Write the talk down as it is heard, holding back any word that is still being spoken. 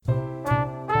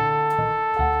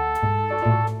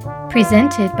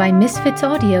Presented by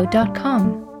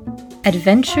MisfitsAudio.com.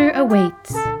 Adventure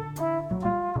awaits.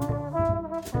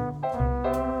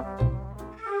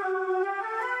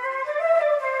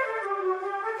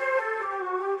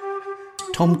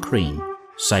 Tom Crean,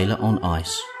 Sailor on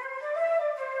Ice.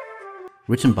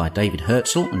 Written by David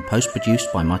Herzl and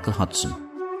post-produced by Michael Hudson.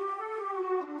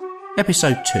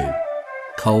 Episode 2.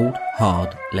 Cold,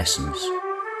 Hard Lessons.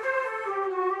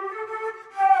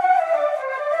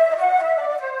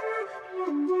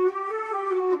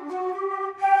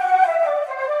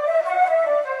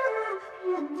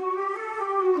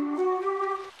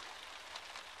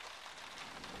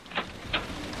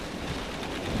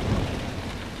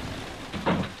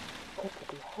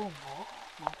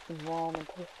 Nice and warm and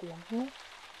tasty in here.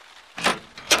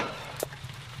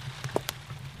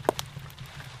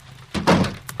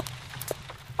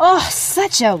 Oh,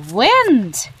 such a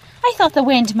wind! I thought the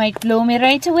wind might blow me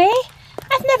right away.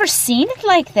 I've never seen it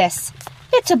like this.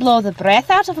 Fit to blow the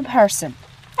breath out of a person.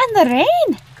 And the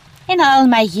rain! In all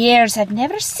my years, I've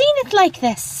never seen it like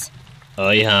this.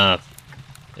 I have.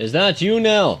 Is that you,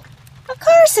 Nell? Of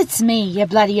course it's me, you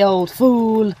bloody old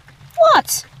fool.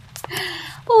 What?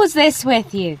 Who's this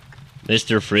with you?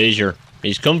 Mr. Fraser.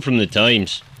 He's come from the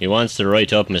Times. He wants to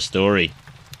write up my story.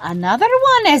 Another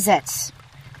one, is it?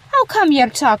 How come you're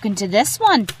talking to this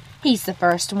one? He's the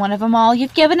first one of 'em all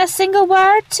you've given a single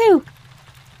word to.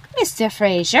 Mr.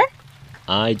 Fraser?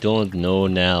 I don't know,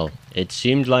 Nell. It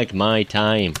seemed like my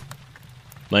time.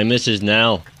 My Mrs.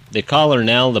 Nell. They call her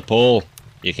Nell the Pole.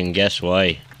 You can guess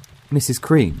why. Mrs.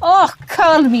 Crean. Oh,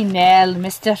 call me Nell,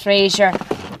 Mr. Fraser.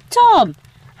 Tom,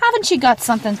 haven't you got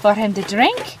something for him to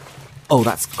drink? Oh,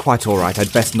 that's quite all right.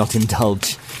 I'd best not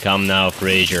indulge. Come now,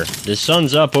 Fraser. The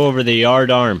sun's up over the yard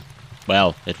arm.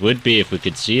 Well, it would be if we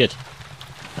could see it.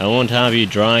 I won't have you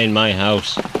dry in my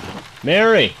house.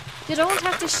 Mary! You don't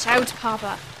have to shout,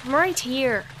 Papa. I'm right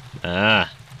here. Ah,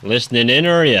 listening in,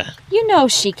 are you? You know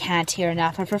she can't hear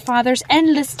enough of her father's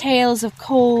endless tales of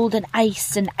cold and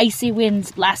ice and icy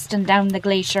winds blasting down the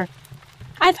glacier.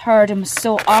 I've heard him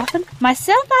so often.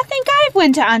 Myself, I think I've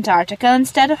went to Antarctica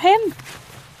instead of him.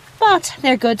 But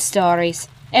they're good stories.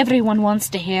 Everyone wants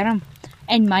to hear 'em.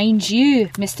 And mind you,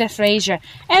 Mr. Fraser,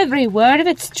 every word of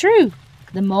it's true.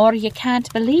 The more you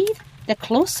can't believe, the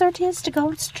closer it is to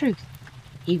God's truth.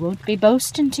 He won't be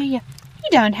boasting to you. You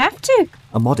don't have to.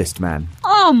 A modest man.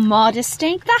 Oh, modest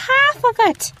ain't the half of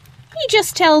it. He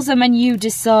just tells 'em and you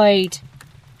decide.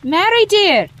 Mary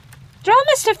dear, draw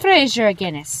Mr. Fraser a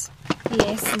Guinness.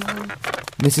 Yes, Mum.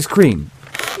 Mrs. Crean.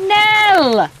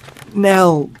 Nell!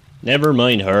 Nell. Never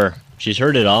mind her. She's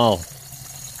heard it all.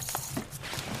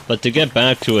 But to get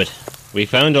back to it, we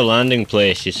found a landing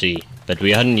place, you see, but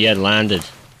we hadn't yet landed.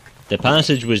 The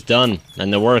passage was done,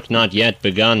 and the work not yet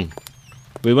begun.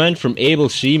 We went from able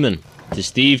seaman to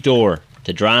stevedore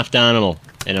to draft animal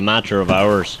in a matter of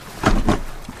hours.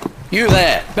 You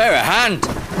there, bear a hand.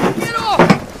 Get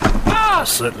off! I'll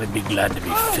certainly be glad to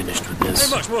be finished with this.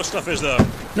 How much more stuff is there?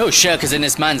 No shirkers in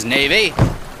this man's navy.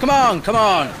 Come on, come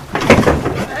on.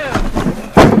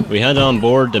 We had on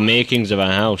board the makings of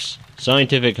a house,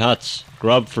 scientific huts,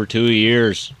 grub for 2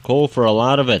 years, coal for a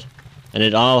lot of it, and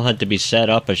it all had to be set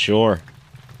up ashore.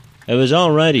 It was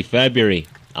already February,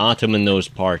 autumn in those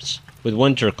parts, with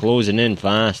winter closing in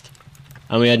fast,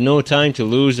 and we had no time to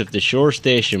lose if the shore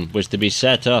station was to be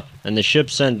set up and the ship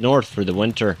sent north for the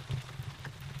winter.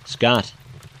 Scott,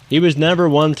 he was never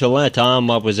one to let on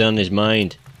what was on his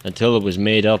mind until it was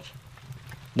made up.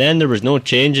 Then there was no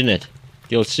changing it,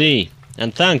 you'll see,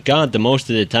 and thank God the most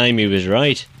of the time he was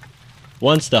right.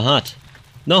 Once the hut.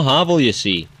 No hovel, you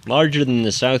see, larger than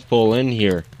the South Pole Inn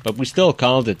here, but we still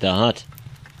called it the hut.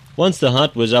 Once the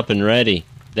hut was up and ready,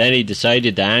 then he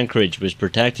decided the anchorage was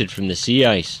protected from the sea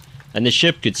ice, and the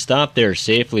ship could stop there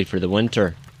safely for the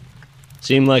winter.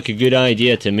 Seemed like a good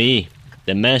idea to me.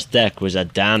 The mess deck was a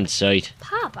damned sight.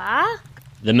 Papa?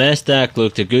 The mess deck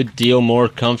looked a good deal more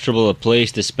comfortable a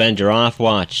place to spend your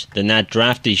off-watch than that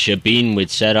drafty shebeen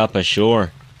we'd set up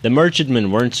ashore. The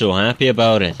merchantmen weren't so happy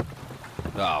about it.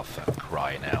 Oh, for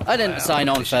crying out. I didn't sign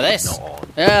on for this.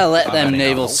 Yeah, let them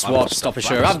naval swabs stop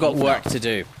ashore. I've got work to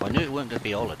do. I knew it weren't going to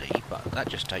be holiday, but that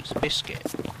just takes a biscuit.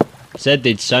 Said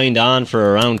they'd signed on for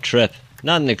a round trip,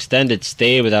 not an extended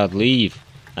stay without leave,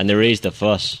 and they raised a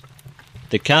fuss.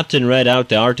 The captain read out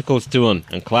the articles to him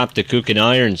and clapped the cooking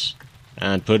irons,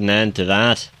 and put an end to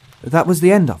that. That was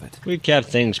the end of it. We kept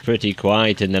things pretty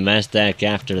quiet in the mess deck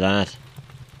after that.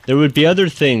 There would be other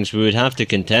things we would have to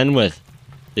contend with.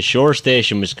 The shore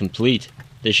station was complete,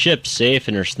 the ship safe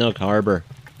in her snug harbour.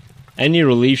 Any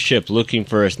relief ship looking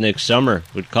for us next summer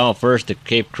would call first at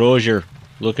Cape Crozier,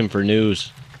 looking for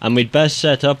news. and we'd best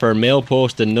set up our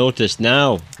mailpost and notice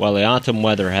now while the autumn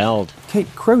weather held.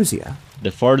 Cape Crozier?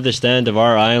 The furthest end of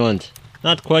our island.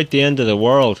 Not quite the end of the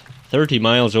world, 30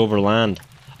 miles overland.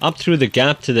 Up through the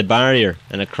gap to the barrier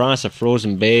and across a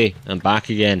frozen bay and back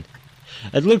again.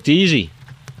 It looked easy.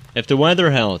 If the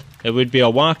weather held, it would be a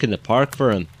walk in the park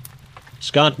for him.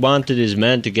 Scott wanted his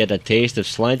men to get a taste of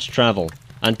sledge travel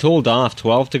and told off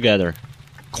 12 together.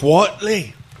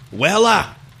 Quartley, Weller,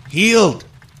 Heald,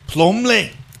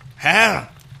 Plumley, Hare,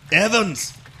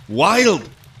 Evans, Wild,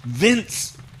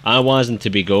 Vince. I wasn't to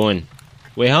be going.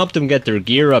 We helped them get their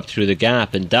gear up through the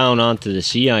gap and down onto the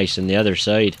sea ice on the other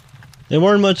side. They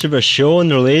weren't much of a show in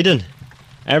their lading.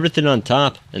 Everything on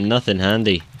top and nothing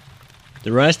handy.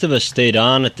 The rest of us stayed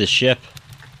on at the ship.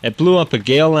 It blew up a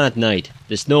gale that night,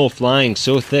 the snow flying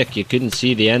so thick you couldn't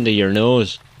see the end of your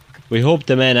nose. We hoped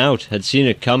the men out had seen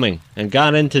it coming and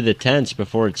got into the tents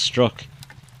before it struck.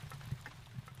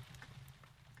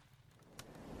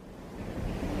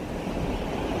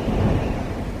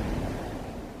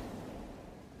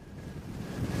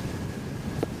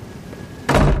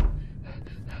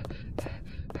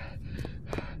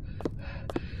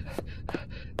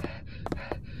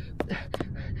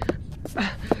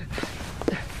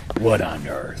 What on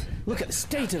earth? Look at the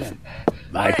state of him.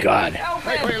 My God.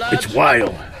 It's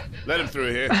Wild. Let him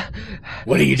through here.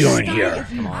 What are you doing here?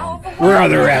 Where are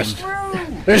the rest?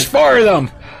 There's 4 of them.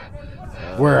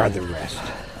 Where are the rest?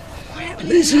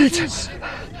 Lizard!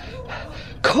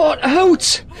 Caught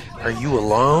out! Are you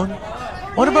alone?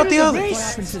 What about the others? What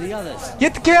happened to the others?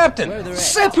 Get the captain!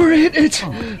 Separated!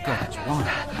 Oh, God,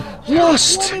 John.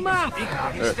 Lost!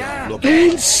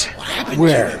 Vince!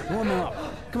 Where? Warm him up.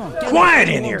 Come on, Quiet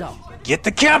in here! Get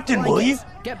the captain, will you?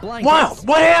 Get blankets. Wild,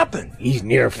 what happened? He's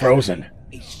near frozen.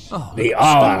 Oh, They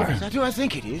all are. That's who I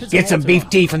think it is. Get some beef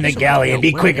tea from the galley and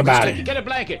be quick about it. Get a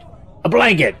blanket. A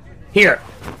blanket. Here.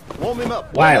 Warm him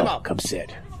up. Wild, come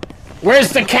sit.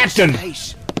 Where's the captain?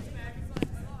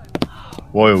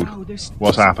 Wild,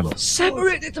 what's happened?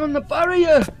 Separated on the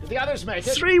barrier! The others made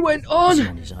it. 3 went on!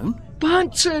 on his own.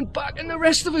 Band turned back and the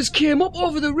rest of us came up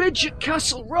over the ridge at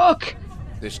Castle Rock.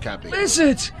 This can't be.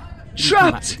 Lizard! Come back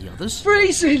Trapped! to the others.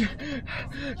 Freezing!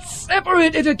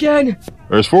 Separated again!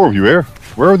 There's 4 of you here.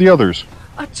 Where are the others?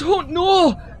 I don't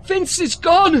know! Vince is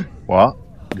gone! What?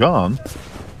 Gone?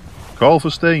 Call for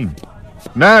steam.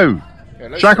 Now!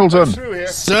 Shackleton!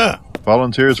 Sir,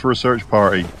 Volunteers for a search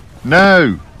party.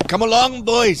 Now! come along,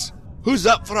 boys. Who's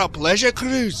up for a pleasure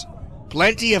cruise?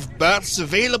 Plenty of berths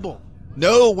available.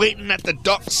 No waiting at the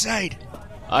dockside.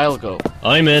 I'll go.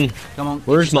 I'm in. Come on.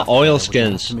 Where's my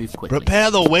oilskins?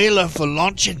 Prepare the whaler for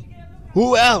launching.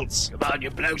 Who else? Come on, you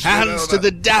blokes. Hands to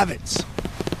the davits.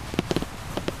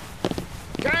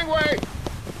 Gangway!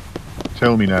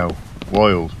 Tell me now,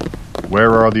 Wild,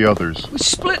 where are the others? We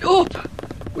split up!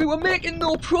 We were making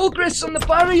no progress on the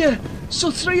barrier,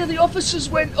 so 3 of the officers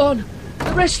went on.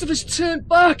 The rest of us turned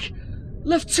back.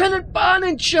 Lieutenant Barn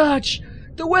in charge.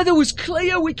 The weather was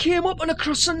clear. We came up and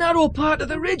across a narrow part of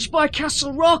the ridge by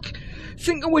Castle Rock,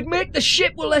 thinking we'd make the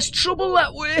ship with less trouble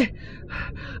that way.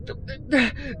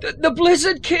 The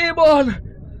blizzard came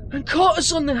on and caught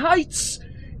us on the heights.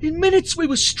 In minutes we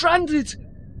were stranded.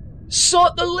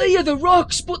 Sought the lee of the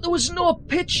rocks, but there was no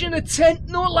pitch in a tent,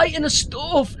 no light in a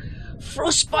stove.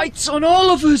 Frostbites on all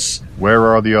of us. Where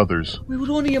are the others? We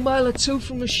were only a mile or 2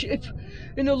 from the ship.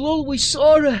 In a lull we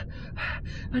saw her,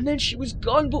 and then she was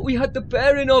gone, but we had the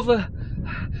bearing of her.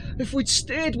 If we'd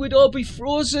stayed, we'd all be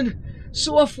frozen.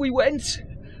 So off we went.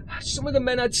 Some of the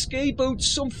men had ski boots,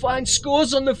 some fine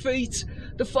scores on the feet.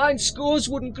 The fine scores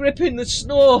wouldn't grip in the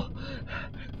snow.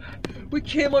 We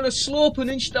came on a slope and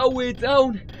inched our way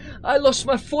down. I lost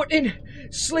my footing,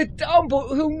 slid down, but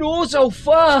who knows how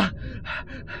far.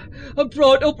 I'm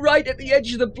brought up right at the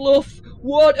edge of the bluff,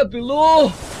 water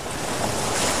below.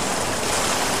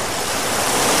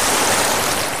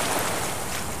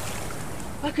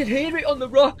 I could hear it on the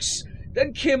rocks.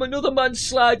 Then came another man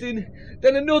sliding,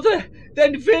 then another,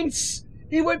 then Vince.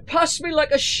 He went past me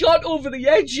like a shot over the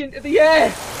edge into the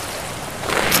air.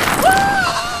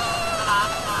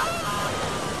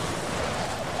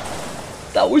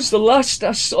 That was the last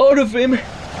I saw of him.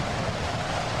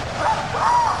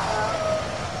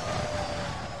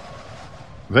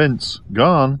 Vince,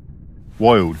 gone?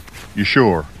 Wild, you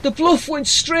sure? The bluff went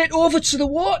straight over to the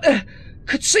water.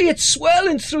 Could see it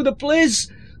swirling through the blizz.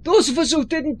 Those of us who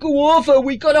didn't go over,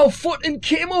 we got our footing,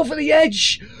 came over the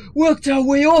edge, worked our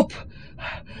way up.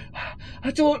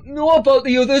 I don't know about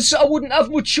the others. I wouldn't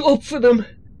have much hope for them.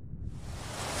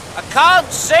 I can't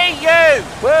see you!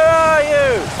 Where are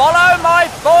you? Follow my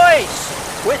voice!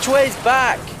 Which way's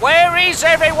back? Where is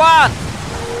everyone?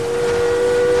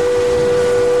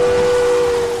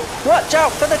 Watch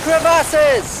out for the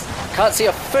crevasses! Can't see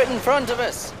a foot in front of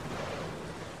us.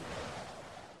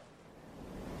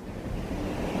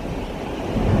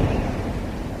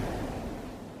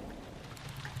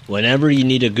 Whenever you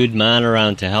need a good man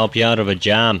around to help you out of a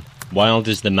jam, Wild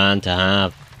is the man to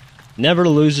have. Never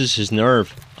loses his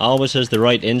nerve, always has the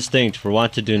right instinct for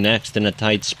what to do next in a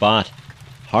tight spot.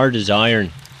 Hard as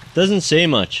iron. Doesn't say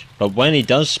much, but when he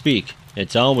does speak,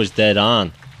 it's always dead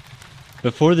on.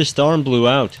 Before the storm blew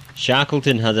out,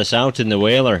 Shackleton had us out in the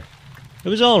whaler. It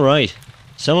was alright.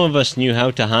 Some of us knew how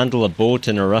to handle a boat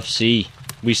in a rough sea.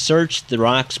 We searched the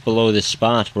rocks below the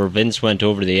spot where Vince went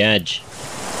over the edge.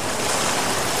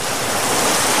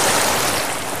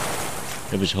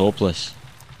 It was hopeless.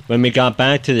 When we got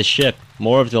back to the ship,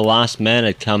 more of the lost men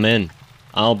had come in,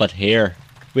 all but Hare.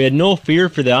 We had no fear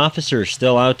for the officers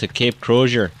still out to Cape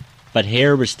Crozier, but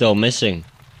Hare was still missing.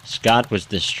 Scott was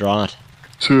distraught.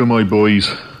 2 of my boys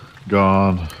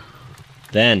gone.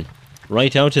 Then,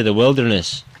 right out of the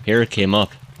wilderness, Hare came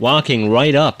up, walking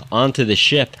right up onto the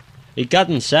ship. He'd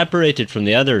gotten separated from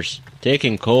the others,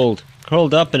 taking cold,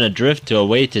 curled up in a drift to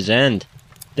await his end.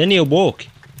 Then he awoke.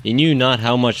 He knew not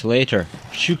how much later,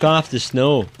 shook off the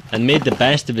snow, and made the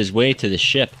best of his way to the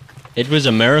ship. It was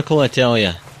a miracle, I tell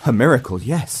you. A miracle,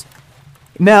 yes.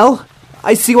 Nell,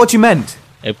 I see what you meant.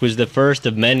 It was the first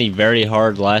of many very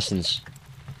hard lessons.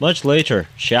 Much later,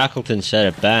 Shackleton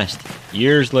said it best.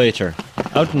 Years later,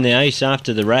 out in the ice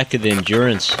after the wreck of the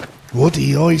Endurance. What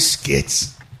the ice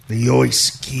gets, the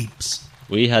ice keeps.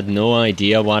 We had no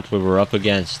idea what we were up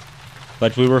against,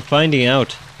 but we were finding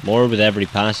out more with every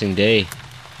passing day.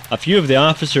 A few of the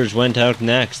officers went out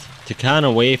next, to can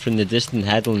away from the distant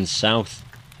headlands south.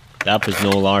 That was no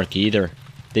lark either.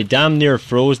 They damn near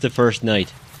froze the first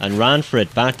night, and ran for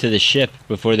it back to the ship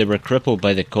before they were crippled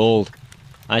by the cold.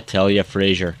 I tell you,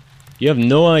 Fraser, you have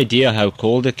no idea how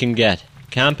cold it can get,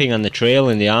 camping on the trail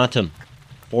in the autumn.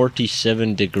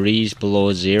 47 degrees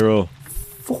below zero.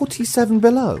 47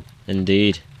 below?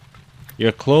 Indeed.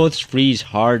 Your clothes freeze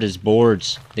hard as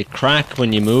boards. They crack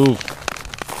when you move.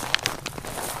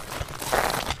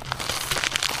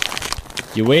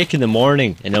 You wake in the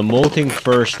morning in a molting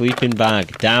fur sleeping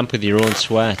bag, damp with your own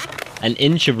sweat. An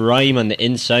inch of rime on the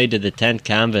inside of the tent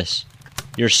canvas.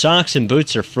 Your socks and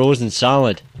boots are frozen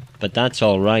solid, but that's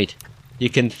alright. You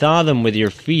can thaw them with your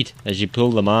feet as you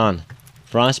pull them on.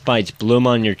 Frostbites bloom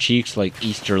on your cheeks like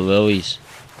Easter lilies.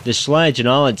 The sledge and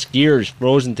all its gear is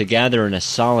frozen together in a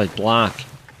solid block.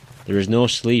 There is no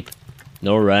sleep,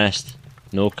 no rest,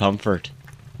 no comfort,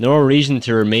 no reason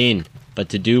to remain, but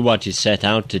to do what you set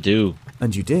out to do.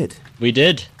 And you did? We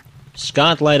did.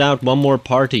 Scott led out one more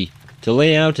party to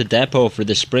lay out a depot for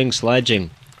the spring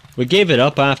sledging. We gave it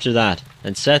up after that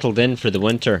and settled in for the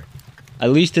winter. At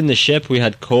least in the ship we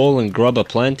had coal and grub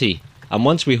aplenty, and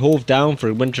once we hove down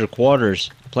for winter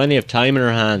quarters, plenty of time in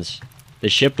our hands. The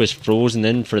ship was frozen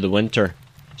in for the winter.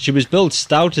 She was built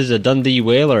stout as a Dundee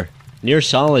whaler, near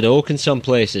solid oak in some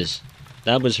places.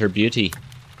 That was her beauty.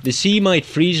 The sea might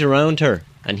freeze around her,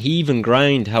 and heave and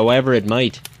grind however it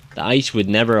might. The ice would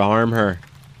never harm her.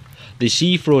 The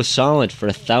sea froze solid for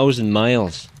 1,000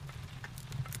 miles.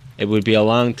 It would be a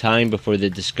long time before the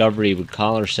Discovery would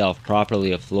call herself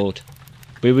properly afloat.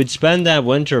 We would spend that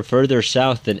winter further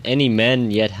south than any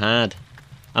men yet had,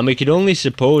 and we could only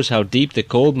suppose how deep the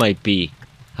cold might be,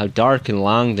 how dark and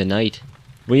long the night.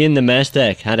 We in the mess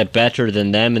deck had it better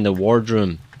than them in the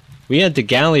wardroom. We had the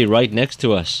galley right next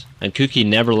to us, and Cookie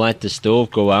never let the stove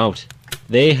go out.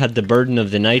 They had the burden of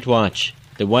the night watch,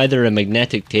 the weather and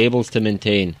magnetic tables to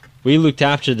maintain. We looked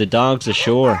after the dogs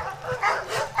ashore,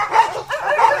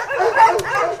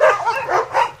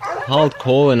 hauled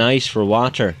coal and ice for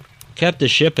water, kept the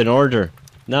ship in order,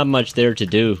 not much there to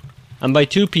do. And by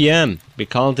 2 p.m, we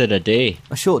called it a day.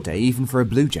 A short day even for a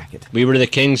blue jacket. We were the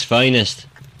king's finest.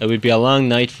 It would be a long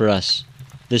night for us.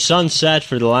 The sun set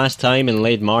for the last time in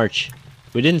late March.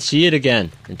 We didn't see it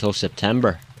again until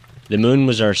September. The moon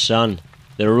was our sun,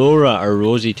 the aurora our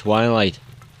rosy twilight,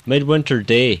 midwinter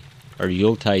day our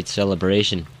Yuletide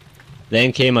celebration.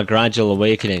 Then came a gradual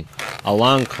awakening, a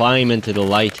long climb into the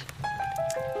light.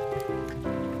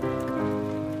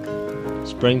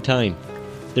 Springtime.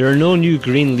 There are no new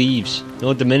green leaves,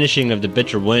 no diminishing of the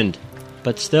bitter wind,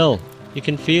 but still, you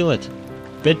can feel it.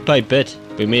 Bit by bit,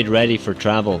 we made ready for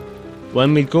travel.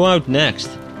 When we'd go out next,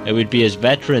 it would be as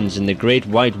veterans in the great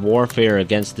white warfare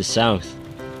against the South.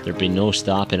 There'd be no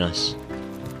stopping us.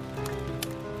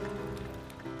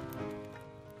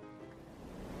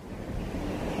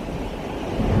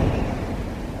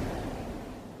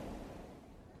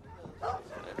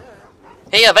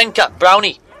 Hey, Avenka,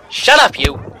 Brownie, shut up,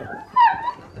 you!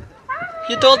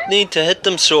 You don't need to hit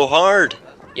them so hard.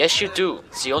 You Yes, you do.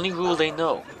 It's the only rule they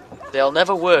know. They'll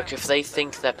never work if they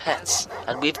think they're pets,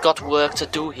 and we've got work to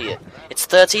do here. It's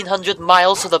 1,300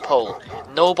 miles to the pole.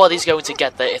 Nobody's going to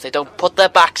get there if they don't put their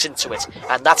backs into it,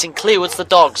 and that includes the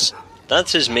dogs.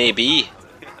 That's as may be.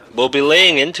 We'll be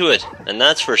laying into it, and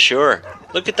that's for sure.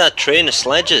 Look at that train of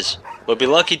sledges. We'll be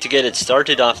lucky to get it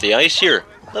started off the ice here,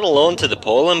 let alone to the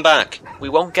pole and back. We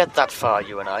won't get that far,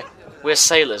 you and I. We're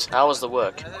sailors, ours the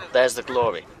work. There's the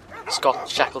glory. Scott,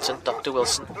 Shackleton, Dr.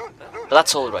 Wilson. But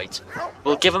that's all right.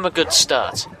 We'll give 'em a good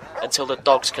start, until the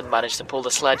dogs can manage to pull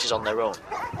the sledges on their own.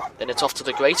 Then it's off to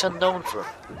the great unknown for 'em.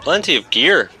 Plenty of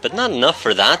gear, but not enough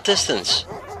for that distance.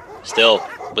 Still,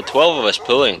 with 12 of us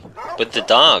pulling, with the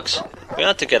dogs, we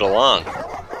ought to get along.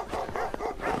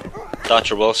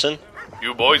 Dr. Wilson?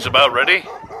 You boys about ready?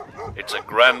 It's a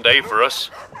grand day for us,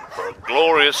 for a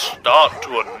glorious start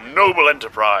to a noble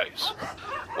enterprise.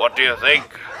 What do you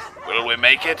think? Will we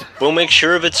make it? We'll make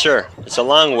sure of it, sir. It's a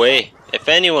long way. If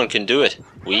anyone can do it,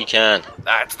 we can.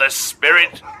 That's the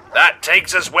spirit. That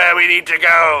takes us where we need to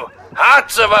go.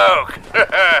 Hearts of oak!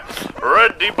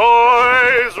 Ready,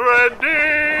 boys,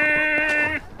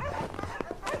 ready!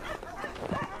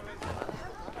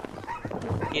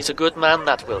 He's a good man,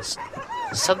 that Wilson.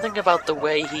 Something about the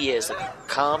way he is that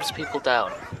calms people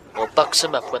down, or bucks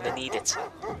them up when they need it.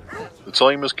 The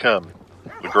time has come.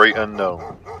 The great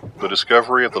unknown. The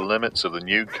discovery of the limits of the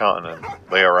new continent.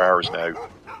 They are ours now.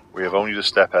 We have only to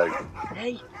step out.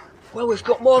 Hey, well, we've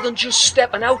got more than just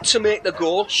stepping out to make the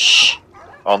goal. Shh!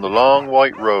 On the long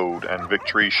white road, and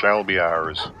victory shall be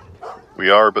ours. We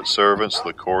are but servants to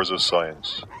the cause of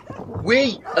science.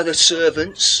 We are the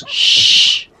servants.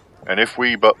 Shh! And if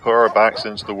we but put our backs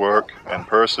into the work and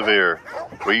persevere,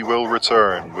 we will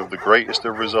return with the greatest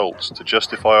of results to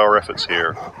justify our efforts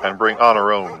here and bring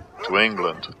honour home to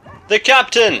England. The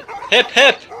captain! Hip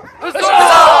hip!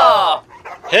 Huzzah!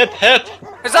 Hip hip!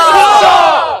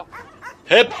 Huzzah!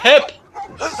 Hip hip!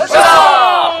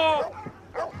 Huzzah!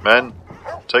 Men,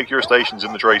 take your stations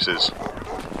in the traces.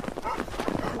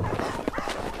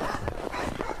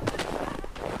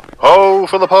 Ho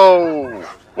for the pole!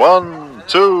 1,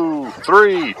 2,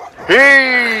 3,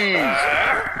 heave!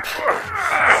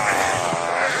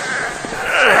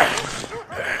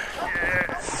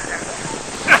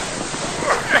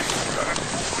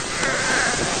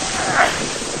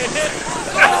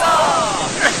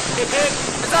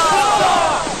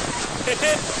 Hip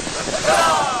hip!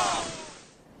 Huzzah!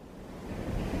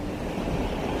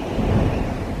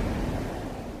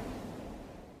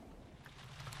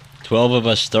 12 of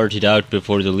us started out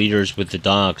before the leaders with the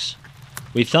dogs.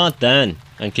 We thought then,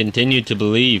 and continued to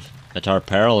believe, at our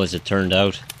peril as it turned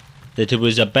out, that it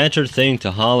was a better thing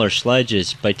to haul our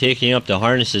sledges by taking up the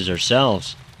harnesses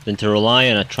ourselves than to rely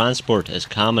on a transport as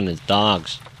common as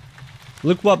dogs.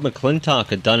 Look what McClintock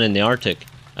had done in the Arctic,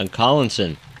 and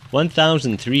Collinson,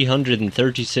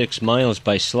 1,336 miles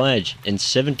by sledge in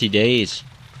 70 days,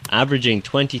 averaging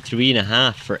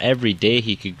 23.5 for every day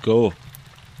he could go.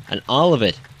 And all of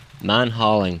it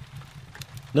man-hauling.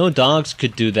 No dogs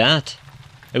could do that.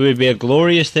 It would be a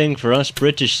glorious thing for us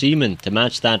British seamen to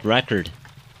match that record.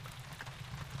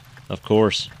 Of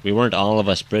course, we weren't all of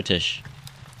us British.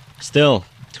 Still,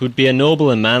 'twould be a noble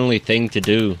and manly thing to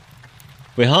do.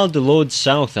 We hauled the loads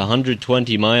south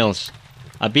 120 miles.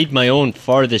 I beat my own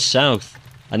farthest south,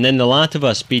 and then the lot of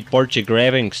us beat Borcha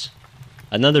Gravings.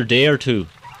 Another day or two,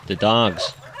 the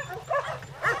dogs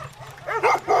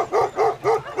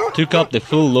took up the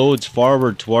full loads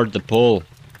forward toward the pole.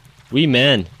 We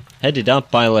men, headed up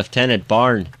by Lieutenant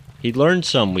Barn, he'd learned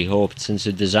some, we hoped, since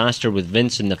the disaster with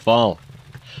Vince in the fall.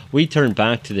 We turned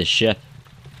back to the ship.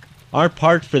 Our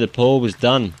part for the pole was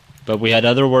done, but we had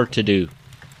other work to do.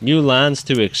 New lands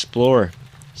to explore,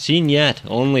 seen yet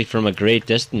only from a great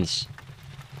distance.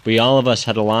 We all of us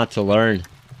had a lot to learn.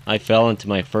 I fell into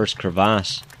my first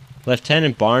crevasse.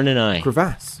 Lieutenant Barn and I...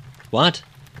 Crevasse? What?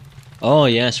 Oh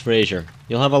yes, Fraser.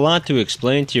 You'll have a lot to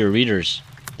explain to your readers.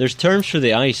 There's terms for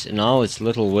the ice in all its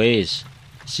little ways.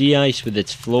 Sea ice with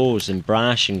its flows and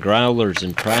brash and growlers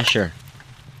and pressure.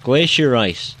 Glacier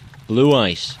ice, blue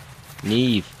ice,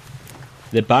 neve.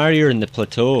 The barrier in the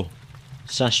plateau.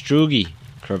 Sastrugi,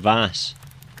 crevasse.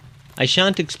 I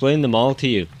shan't explain them all to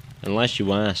you, unless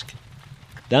you ask.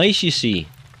 The ice, you see,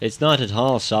 it's not at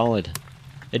all solid.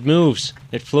 It moves,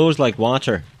 it flows like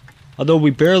water, although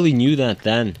we barely knew that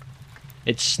then.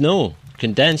 It's snow,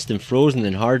 condensed and frozen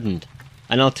and hardened,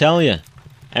 and I'll tell you,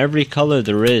 every colour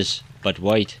there is but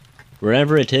white.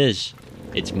 Wherever it is,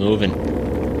 it's moving.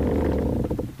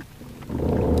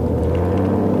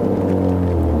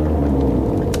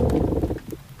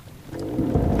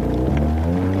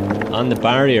 On the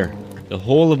barrier, The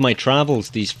whole of my travels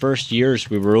these first years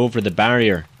we were over the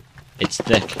barrier. It's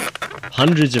thick,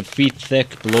 hundreds of feet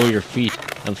thick below your feet,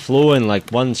 and flowing like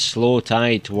one slow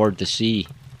tide toward the sea.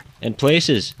 In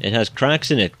places, it has cracks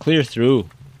in it clear through.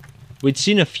 We'd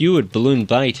seen a few at Balloon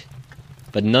Bight,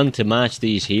 but none to match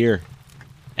these here.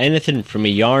 Anything from a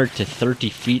yard to 30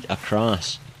 feet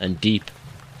across, and deep.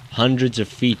 Hundreds of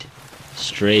feet,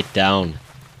 straight down.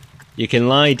 You can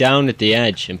lie down at the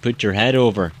edge and put your head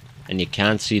over, and you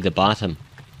can't see the bottom.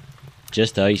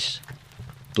 Just ice.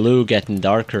 Blue getting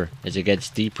darker as it gets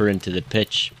deeper into the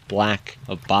pitch black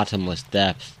of bottomless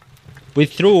depth. We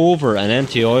throw over an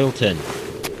empty oil tin.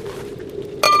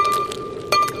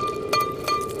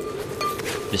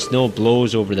 The snow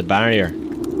blows over the barrier.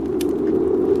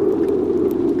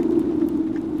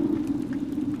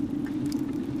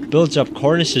 Builds up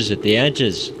cornices at the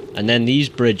edges, and then these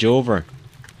bridge over.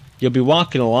 You'll be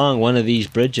walking along one of these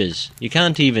bridges. You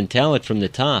can't even tell it from the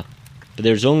top, but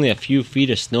there's only a few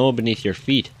feet of snow beneath your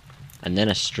feet, and then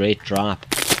a straight drop.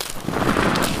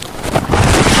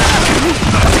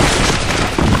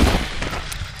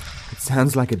 It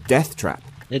sounds like a death trap.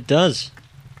 It does.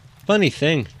 Funny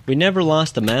thing, we never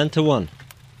lost a man to one,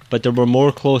 but there were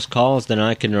more close calls than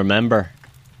I can remember.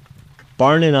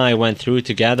 Barney and I went through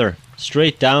together,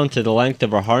 straight down to the length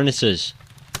of our harnesses.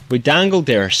 We dangled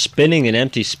there, spinning in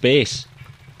empty space.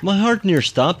 My heart near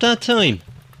stopped that time.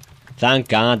 Thank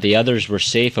God the others were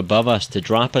safe above us to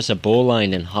drop us a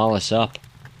bowline and haul us up.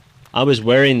 I was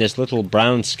wearing this little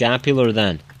brown scapular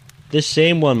then, this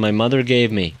same one my mother gave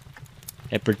me.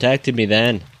 It protected me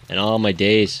then, and all my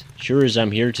days, sure as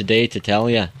I'm here today to tell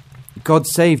you. God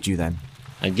saved you then?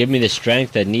 And give me the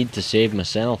strength I need to save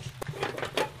myself.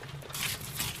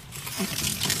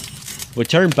 We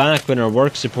turned back when our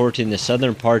work supporting the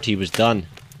southern party was done,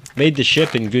 made the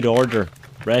ship in good order,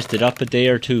 rested up a day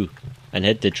or two, and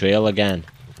hit the trail again.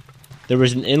 There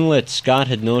was an inlet Scott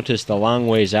had noticed a long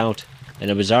ways out, and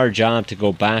it was our job to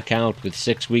go back out with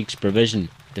 6 weeks' provision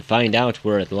to find out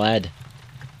where it led.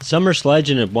 Summer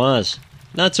sledging it was,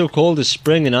 not so cold as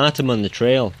spring and autumn on the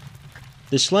trail.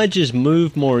 The sledges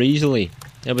moved more easily.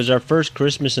 It was our first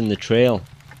Christmas in the trail.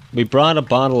 We brought a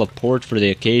bottle of port for the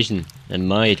occasion, and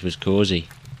my, it was cosy.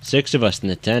 6 of us in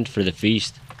the tent for the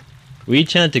feast. We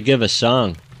each had to give a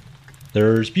song.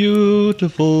 There's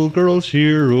beautiful girls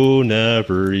here, oh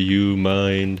never you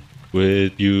mind,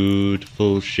 with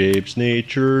beautiful shapes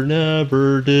nature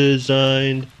never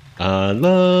designed, and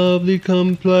lovely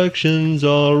complexions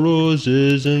all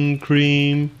roses and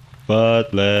cream.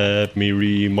 But let me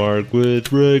remark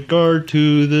with regard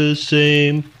to the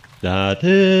same, that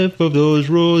if of those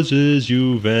roses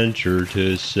you venture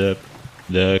to sip,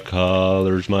 the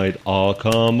colours might all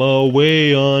come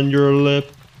away on your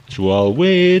lip. So I'll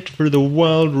wait for the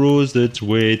wild rose that's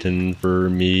waiting for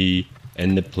me,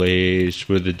 in the place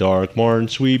where the dark morn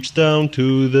sweeps down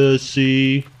to the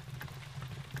sea.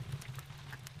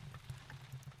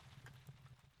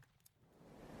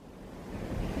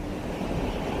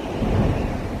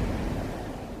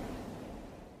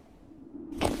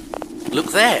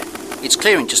 Look there. It's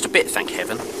clearing just a bit, thank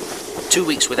heaven. 2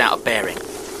 weeks without a bearing.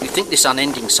 You'd think this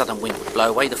unending southern wind would blow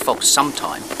away the fog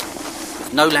sometime.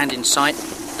 With no land in sight,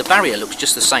 the barrier looks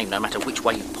just the same no matter which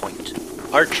way you point.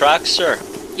 Our tracks, sir?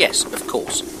 Yes, of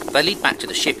course. They lead back to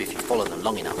the ship if you follow them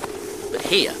long enough. But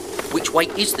here, which way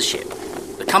is the ship?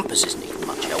 The compass isn't even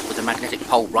much help with the magnetic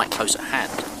pole right close at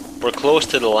hand. We're close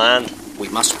to the land. We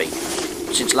must be.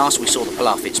 Since last we saw the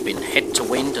bluff, it's been head to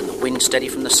wind and the wind steady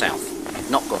from the south.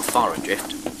 We've not gone far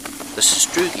adrift. The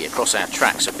sastrugi across our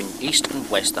tracks have been east and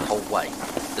west the whole way.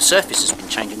 The surface has been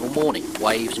changing all morning,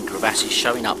 waves and crevasses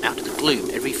showing up out of the gloom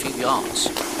every few yards.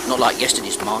 Not like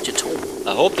yesterday's march at all.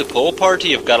 I hope the pole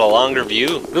party have got a longer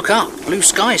view. Look up, blue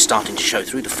sky is starting to show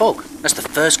through the fog. That's the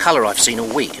first colour I've seen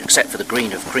all week, except for the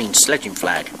green of Crean's sledging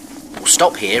flag. We'll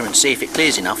stop here and see if it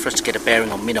clears enough for us to get a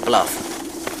bearing on Minna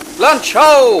Bluff. Lunch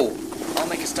ho! I'll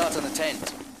make a start on the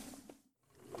tent.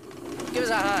 Give us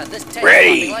a hand. This tent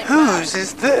Ready? like Whose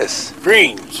is this?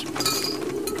 Crean's.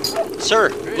 Sir,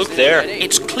 look there.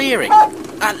 It's clearing.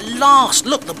 At last,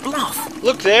 look, the bluff.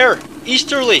 Look there,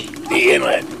 easterly. The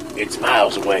inlet. It's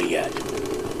miles away yet.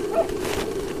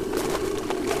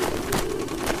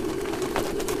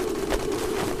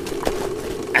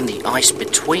 And the ice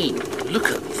between.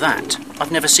 Look at that.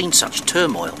 I've never seen such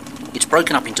turmoil. It's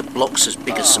broken up into blocks as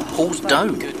big as St. Paul's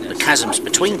Dome. The chasms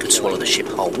between could swallow the ship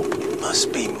whole.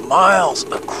 Must be miles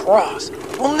across.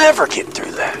 We'll never get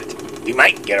through that. We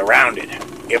might get around it,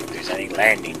 if there's any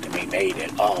landing to be made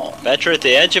at all. Better at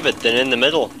the edge of it than in the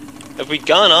middle. If we'd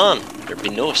gone on, there'd be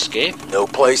no escape. No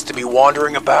place to be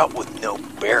wandering about with no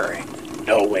bearing.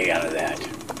 No way out of that.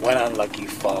 One unlucky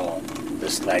fall, The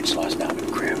sledge lost out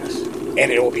in crevice.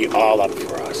 And it will be all up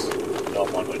for us. No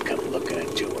one would come looking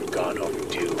until we're gone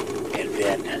overdue. And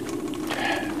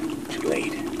then... too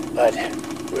late. But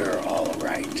we're all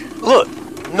right. Look,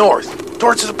 north,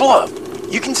 towards the bluff.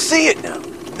 You can see it now.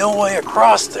 No way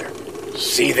across there.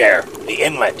 See there, the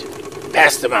inlet.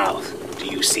 Past the mouth. Do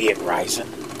you see it rising?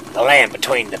 The land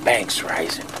between the banks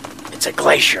rising. It's a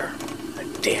glacier. A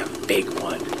damn big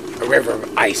one. A river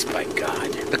of ice, by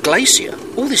God. A glacier?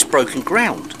 All this broken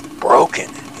ground. Broken?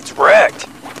 It's wrecked.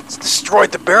 It's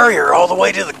destroyed the barrier all the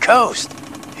way to the coast.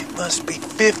 It must be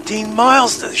 15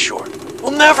 miles to the shore.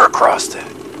 We'll never cross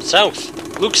that.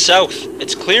 South. Look south.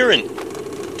 It's clearing.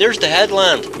 There's the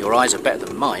headland. Your eyes are better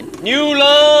than mine. New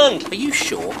land! Are you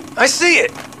sure? I see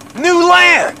it! New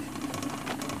land!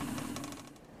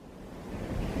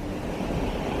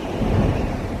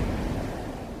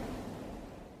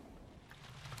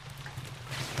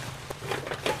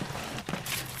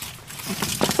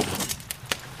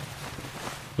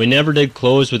 We never did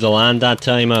close with the land that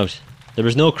time out. There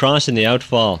was no crossing the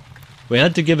outfall. We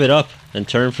had to give it up and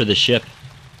turn for the ship.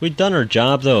 We'd done our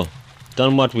job though.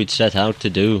 Done what we'd set out to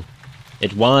do.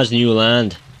 It was new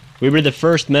land. We were the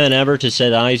first men ever to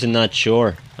set eyes on that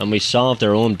shore, and we solved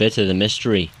our own bit of the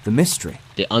mystery. The mystery?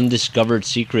 The undiscovered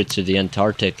secrets of the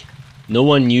Antarctic. No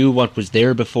one knew what was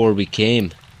there before we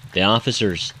came. The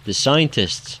officers, the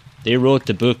scientists, they wrote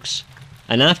the books.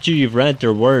 And after you've read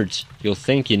their words, you'll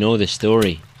think you know the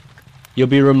story. You'll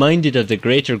be reminded of the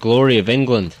greater glory of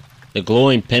England, the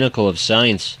glowing pinnacle of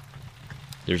science.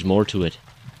 There's more to it.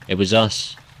 It was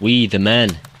us, we the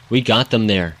men. We got them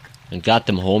there, and got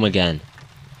them home again.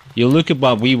 You'll look at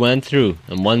what we went through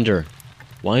and wonder,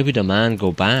 why would a man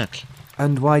go back?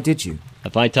 And why did you?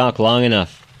 If I talk long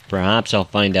enough, perhaps I'll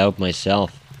find out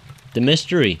myself. The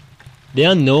mystery, the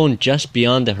unknown just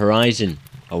beyond the horizon,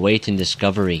 awaiting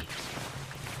discovery.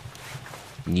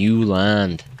 New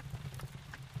land.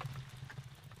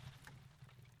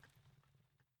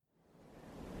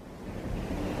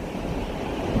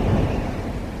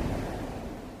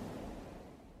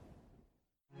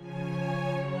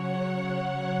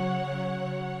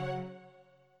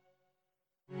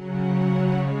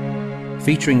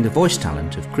 Featuring the voice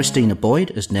talent of Christina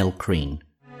Boyd as Nell Crean,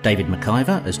 David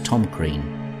McIver as Tom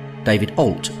Crean, David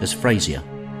Alt as Frasier,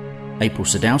 April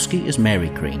Sadowski as Mary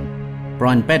Crean,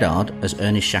 Brian Bedard as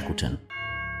Ernest Shackleton,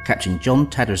 Captain John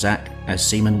Tadrzak as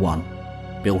Seaman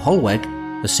 1, Bill Holweg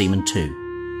as Seaman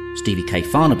 2, Stevie K.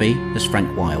 Farnaby as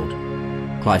Frank Wilde,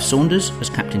 Clive Saunders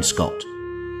as Captain Scott,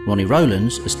 Ronnie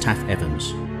Rowlands as Taff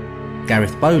Evans,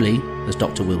 Gareth Bowley as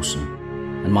Dr. Wilson,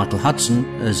 and Michael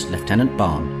Hudson as Lieutenant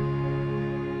Barn.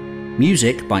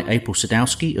 Music by April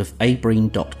Sadowski of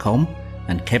abreen.com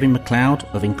and Kevin MacLeod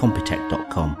of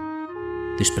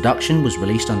incompetech.com. This production was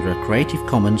released under a Creative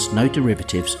Commons No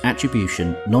Derivatives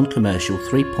Attribution Non-Commercial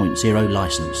 3.0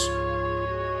 license.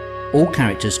 All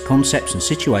characters, concepts and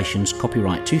situations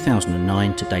copyright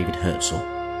 2009 to David Herzl.